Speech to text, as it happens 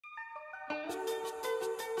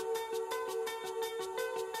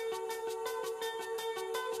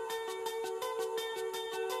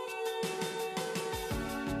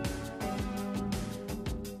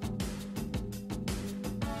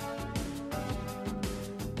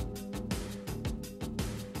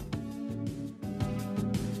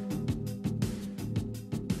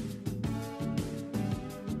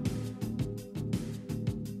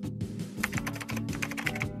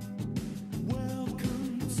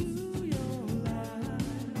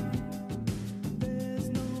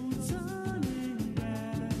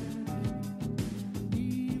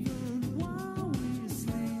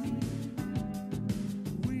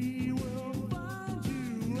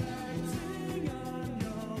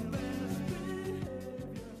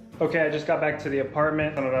Okay, I just got back to the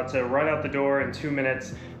apartment. I'm about to run out the door in 2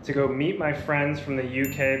 minutes to go meet my friends from the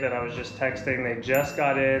UK that I was just texting. They just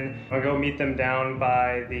got in. I'll go meet them down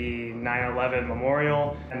by the 9/11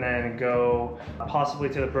 memorial and then go possibly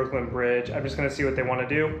to the Brooklyn Bridge. I'm just gonna see what they wanna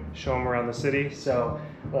do, show them around the city. So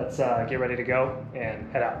let's get ready to go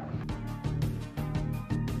and head out.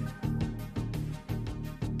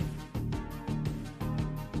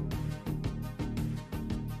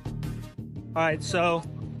 All right, so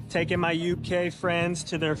taking my UK friends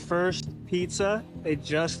to their first pizza. They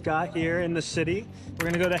just got here in the city. We're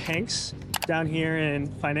gonna go to Hank's down here in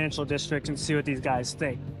Financial District and see what these guys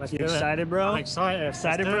think. Let's You do excited, bro? I'm excited.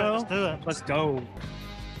 Excited, Let's do bro? it. Let's do it.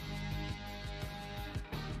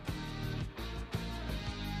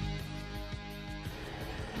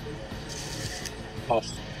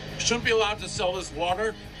 Let's go. You shouldn't be allowed to sell this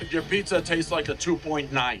water if your pizza tastes like a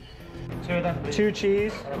 2.9. Two of them, please. 2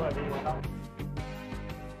 cheese.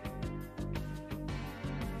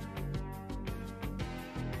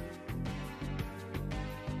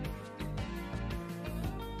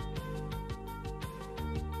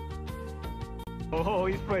 Oh,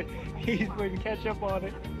 he's putting ketchup on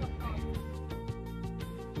it.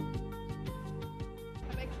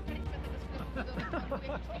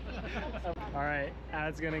 All right,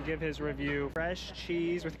 Ad's gonna give his review. Fresh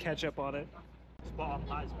cheese with ketchup on it. Spot on,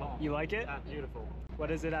 that is spot on. You like it? Yeah, beautiful.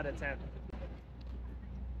 What is it out of 10?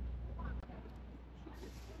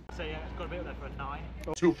 So yeah, it's got a bit of that for a 9.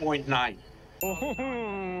 2.9.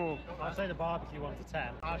 Oh, I'd say the barbecue one's a 10.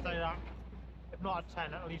 I'd say that, if not a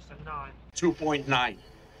 10, at least a 9. 2.9.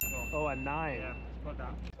 oh, a 9. Yeah, put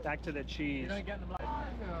that. Back to the cheese. You don't get them like...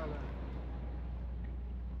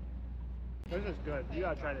 This is good. You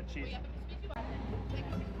gotta try the cheese.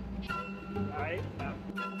 All right. Yeah.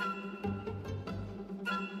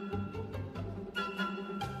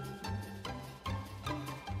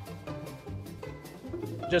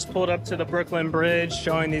 Just pulled up to the Brooklyn Bridge,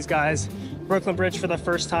 showing these guys Brooklyn Bridge for the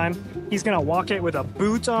first time. He's gonna walk it with a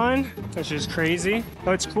boot on, which is crazy.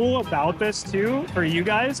 What's cool about this too, for you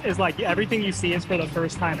guys, is like everything you see is for the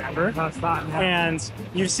first time ever. That's that, yeah. And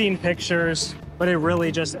you've seen pictures, but it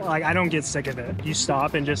really just, like, I don't get sick of it. You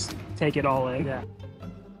stop and just take it all in. Yeah.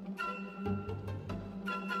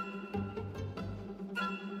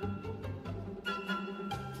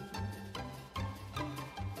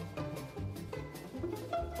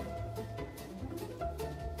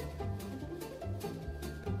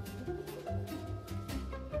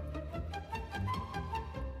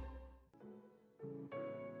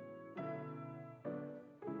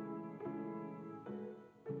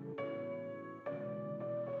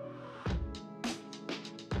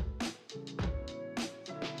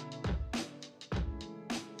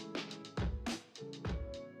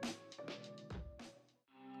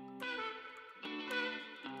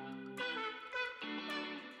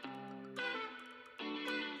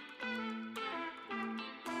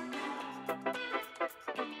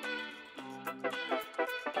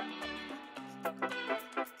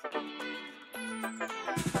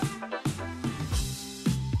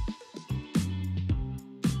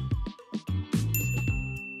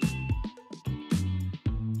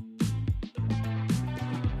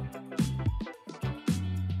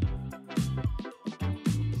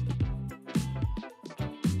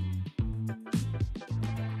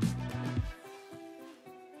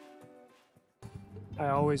 I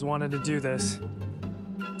always wanted to do this.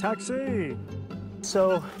 Taxi!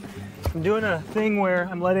 So I'm doing a thing where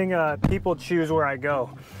I'm letting people choose where I go.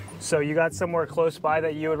 So you got somewhere close by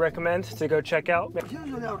that you would recommend to go check out?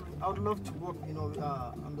 Usually I would love to walk, you know,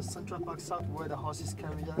 on the Central Park South where the horses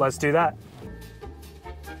carry out. Let's do that.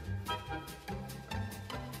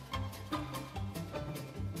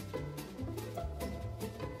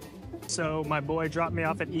 So my boy dropped me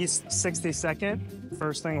off at East 62nd.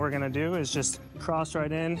 First thing we're gonna do is just cross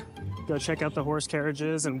right in, go check out the horse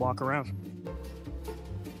carriages and walk around.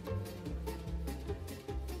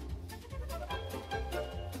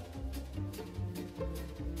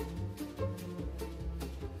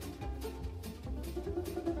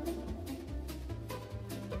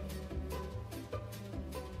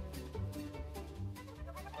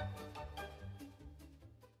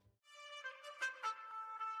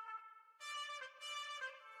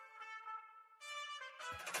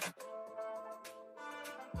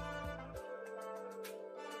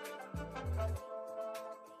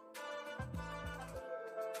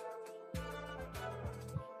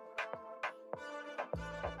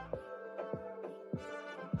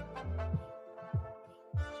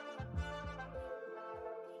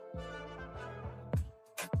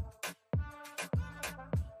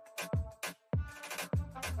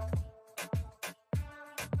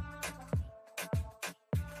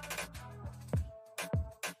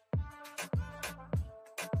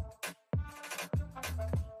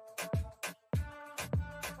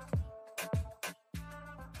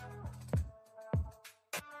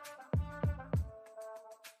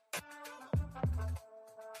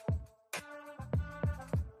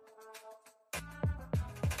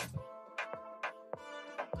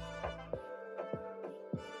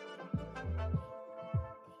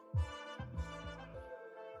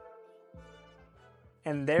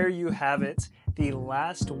 And there you have it, the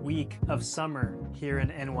last week of summer here in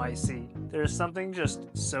NYC. There's something just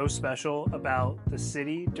so special about the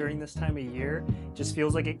city during this time of year. It just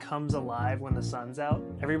feels like it comes alive when the sun's out.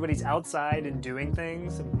 Everybody's outside and doing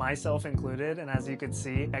things, myself included, and as you can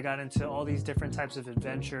see, I got into all these different types of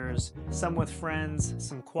adventures, some with friends,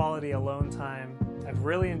 some quality alone time. I've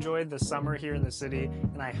really enjoyed the summer here in the city,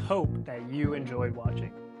 and I hope that you enjoyed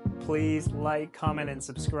watching. Please like, comment, and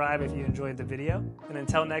subscribe if you enjoyed the video. And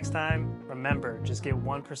until next time, remember, just get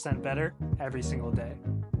 1% better every single day.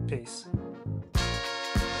 Peace.